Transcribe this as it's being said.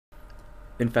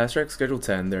In FastTrack Schedule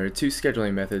 10, there are two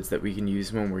scheduling methods that we can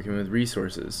use when working with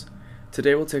resources.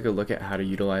 Today we'll take a look at how to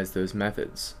utilize those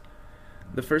methods.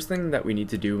 The first thing that we need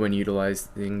to do when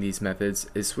utilizing these methods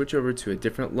is switch over to a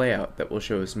different layout that will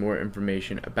show us more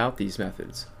information about these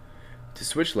methods. To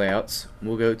switch layouts,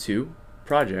 we'll go to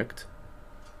Project,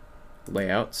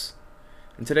 Layouts,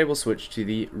 and today we'll switch to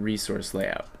the Resource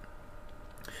layout.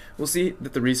 We'll see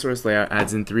that the resource layout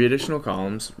adds in 3 additional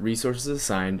columns: resources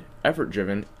assigned, effort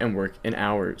driven, and work in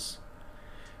hours.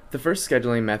 The first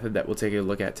scheduling method that we'll take a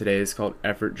look at today is called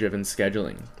effort driven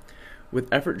scheduling.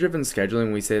 With effort driven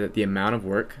scheduling, we say that the amount of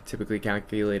work, typically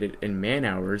calculated in man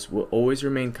hours, will always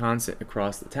remain constant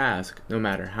across the task, no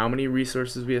matter how many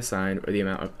resources we assign or the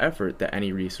amount of effort that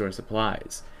any resource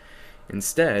applies.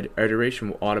 Instead, our duration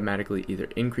will automatically either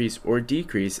increase or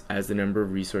decrease as the number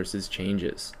of resources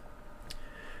changes.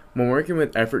 When working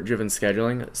with effort-driven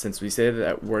scheduling, since we say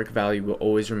that work value will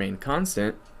always remain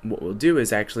constant, what we'll do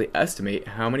is actually estimate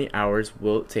how many hours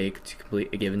will it take to complete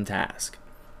a given task.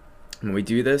 When we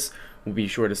do this, we'll be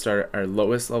sure to start at our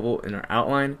lowest level in our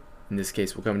outline. In this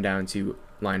case, we'll come down to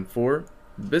line 4,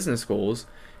 business goals,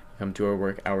 and come to our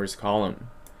work hours column.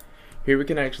 Here we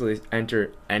can actually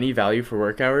enter any value for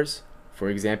work hours. For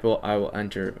example, I will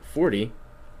enter 40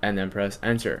 and then press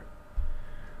enter.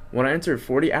 When I enter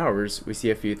 40 hours, we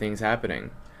see a few things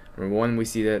happening. Number 1, we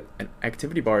see that an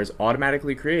activity bar is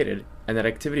automatically created, and that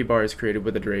activity bar is created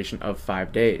with a duration of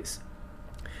 5 days.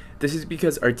 This is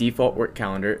because our default work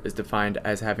calendar is defined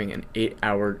as having an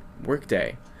 8-hour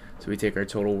workday. So we take our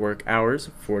total work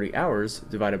hours, 40 hours,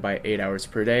 divided by 8 hours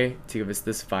per day to give us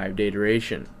this 5-day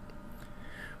duration.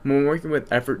 When we're working with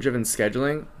effort-driven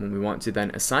scheduling, when we want to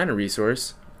then assign a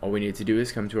resource, all we need to do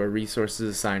is come to our resources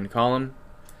assigned column.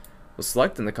 We'll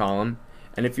select in the column,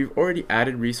 and if you've already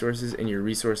added resources in your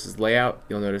resources layout,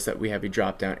 you'll notice that we have a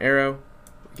drop-down arrow.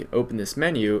 We can open this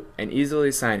menu and easily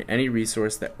assign any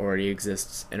resource that already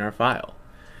exists in our file.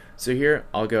 So here,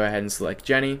 I'll go ahead and select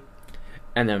Jenny,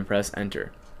 and then press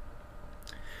enter.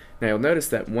 Now you'll notice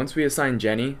that once we assign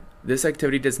Jenny, this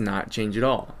activity does not change at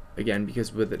all. Again,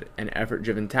 because with an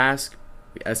effort-driven task,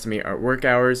 we estimate our work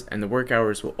hours, and the work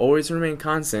hours will always remain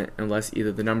constant unless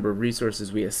either the number of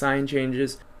resources we assign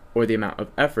changes or the amount of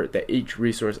effort that each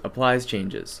resource applies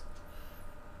changes.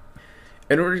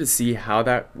 In order to see how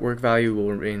that work value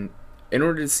will remain, in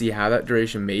order to see how that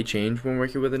duration may change when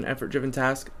working with an effort-driven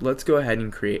task, let's go ahead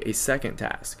and create a second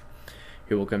task.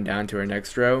 Here we'll come down to our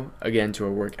next row, again to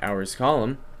our work hours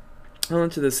column, and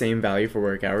enter the same value for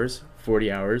work hours,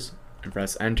 40 hours, and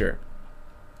press enter.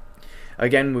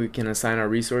 Again, we can assign our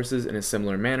resources in a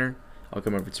similar manner. I'll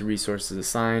come over to resources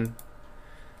assign,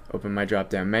 open my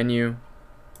drop-down menu.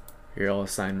 Here I'll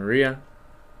assign Maria,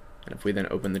 and if we then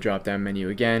open the drop-down menu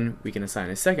again, we can assign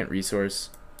a second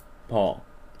resource, Paul.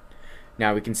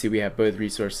 Now we can see we have both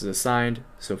resources assigned,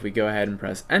 so if we go ahead and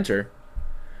press enter,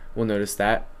 we'll notice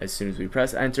that as soon as we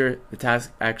press enter, the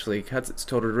task actually cuts its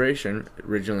total duration.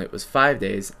 Originally it was 5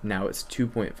 days, now it's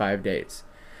 2.5 days.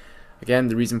 Again,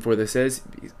 the reason for this is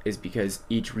because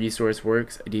each resource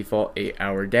works a default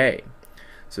 8-hour day.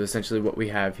 So essentially what we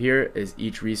have here is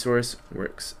each resource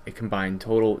works a combined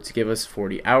total to give us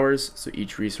 40 hours, so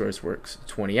each resource works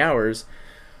 20 hours,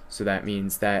 so that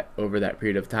means that over that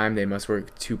period of time they must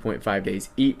work 2.5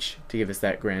 days each to give us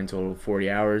that grand total of 40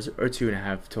 hours, or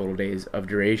 2.5 total days of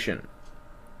duration.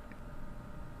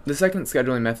 The second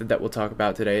scheduling method that we'll talk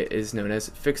about today is known as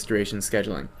fixed duration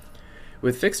scheduling.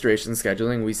 With fixed duration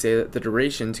scheduling, we say that the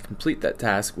duration to complete that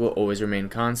task will always remain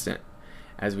constant.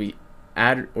 As we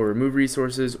add or remove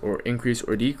resources or increase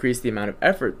or decrease the amount of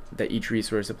effort that each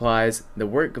resource applies, the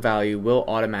work value will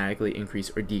automatically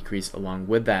increase or decrease along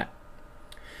with that.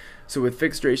 So with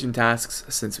fixed duration tasks,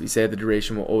 since we say the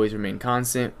duration will always remain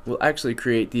constant, we'll actually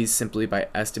create these simply by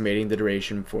estimating the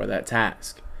duration for that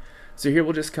task. So here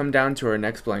we'll just come down to our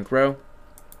next blank row,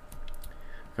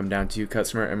 come down to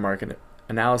customer and market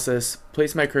analysis,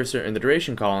 place my cursor in the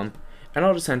duration column, and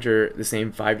I'll just enter the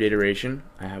same 5-day duration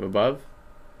I have above,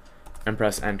 and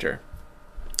press enter.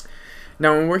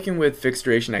 Now when working with fixed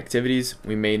duration activities,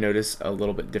 we may notice a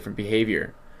little bit different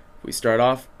behavior. If we start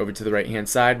off over to the right hand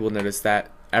side, we'll notice that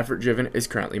effort driven is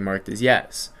currently marked as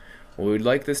yes. Well, we would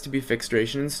like this to be fixed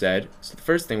duration instead, so the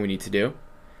first thing we need to do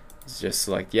is just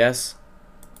select yes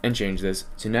and change this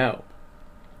to no.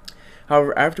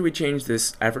 However, after we change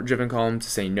this effort driven column to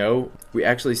say no, we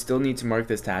actually still need to mark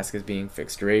this task as being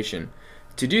fixed duration.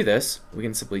 To do this, we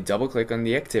can simply double click on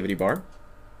the activity bar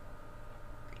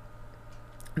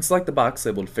and select the box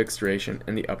labeled fixed duration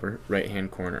in the upper right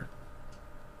hand corner.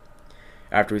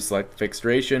 After we select fixed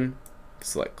duration,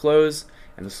 select close,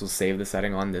 and this will save the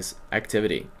setting on this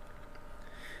activity.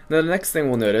 Now the next thing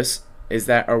we'll notice is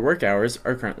that our work hours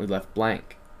are currently left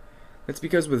blank. That's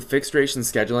because with fixed duration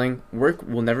scheduling, work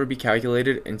will never be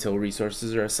calculated until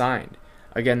resources are assigned.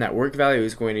 Again, that work value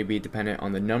is going to be dependent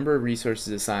on the number of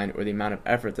resources assigned or the amount of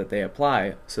effort that they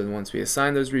apply, so once we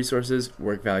assign those resources,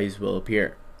 work values will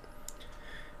appear.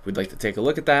 If we'd like to take a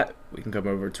look at that, we can come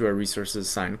over to our resources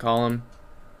assigned column,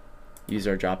 use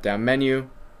our drop-down menu,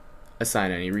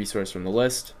 assign any resource from the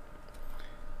list,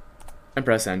 and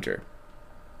press enter.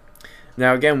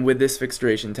 Now again, with this fixed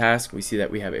duration task, we see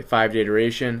that we have a 5-day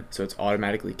duration, so it's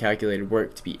automatically calculated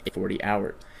work to be 40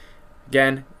 hours.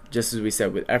 Again, just as we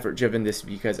said with effort driven, this is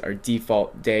because our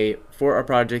default day for our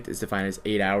project is defined as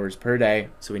 8 hours per day,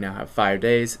 so we now have 5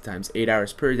 days times 8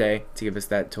 hours per day to give us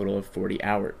that total of 40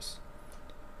 hours.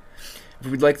 If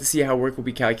we'd like to see how work will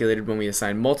be calculated when we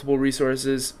assign multiple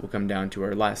resources, we'll come down to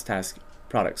our last task,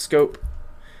 product scope.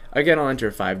 Again, I'll enter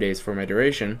 5 days for my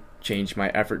duration, change my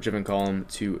effort driven column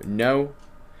to no.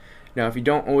 Now if you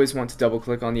don't always want to double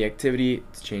click on the activity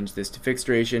to change this to fixed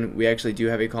duration, we actually do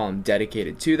have a column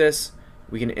dedicated to this.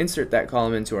 We can insert that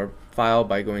column into our file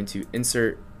by going to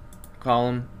insert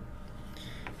column.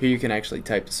 Here you can actually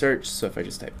type the search, so if I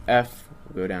just type F,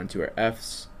 we'll go down to our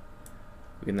F's.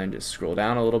 We can then just scroll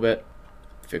down a little bit,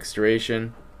 fixed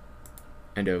duration,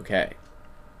 and OK.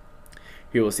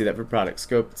 Here we'll see that for product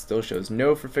scope, it still shows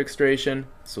no for fixed duration,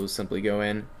 so we'll simply go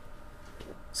in,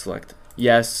 select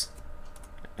yes,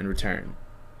 and return.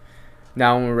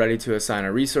 Now when we're ready to assign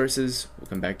our resources, we'll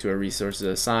come back to our resources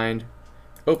assigned,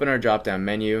 open our drop-down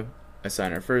menu,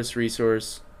 assign our first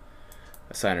resource,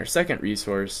 assign our second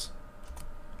resource,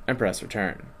 and press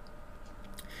return.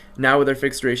 Now with our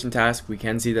fixed duration task, we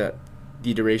can see that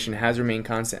the duration has remained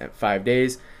constant at 5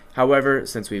 days. However,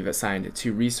 since we've assigned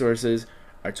 2 resources,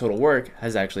 our total work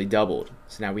has actually doubled.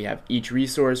 So now we have each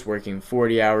resource working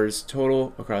 40 hours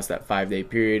total across that 5-day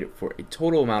period for a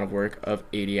total amount of work of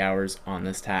 80 hours on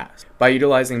this task. By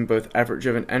utilizing both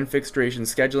effort-driven and fixed duration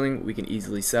scheduling, we can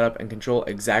easily set up and control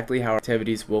exactly how our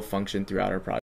activities will function throughout our project.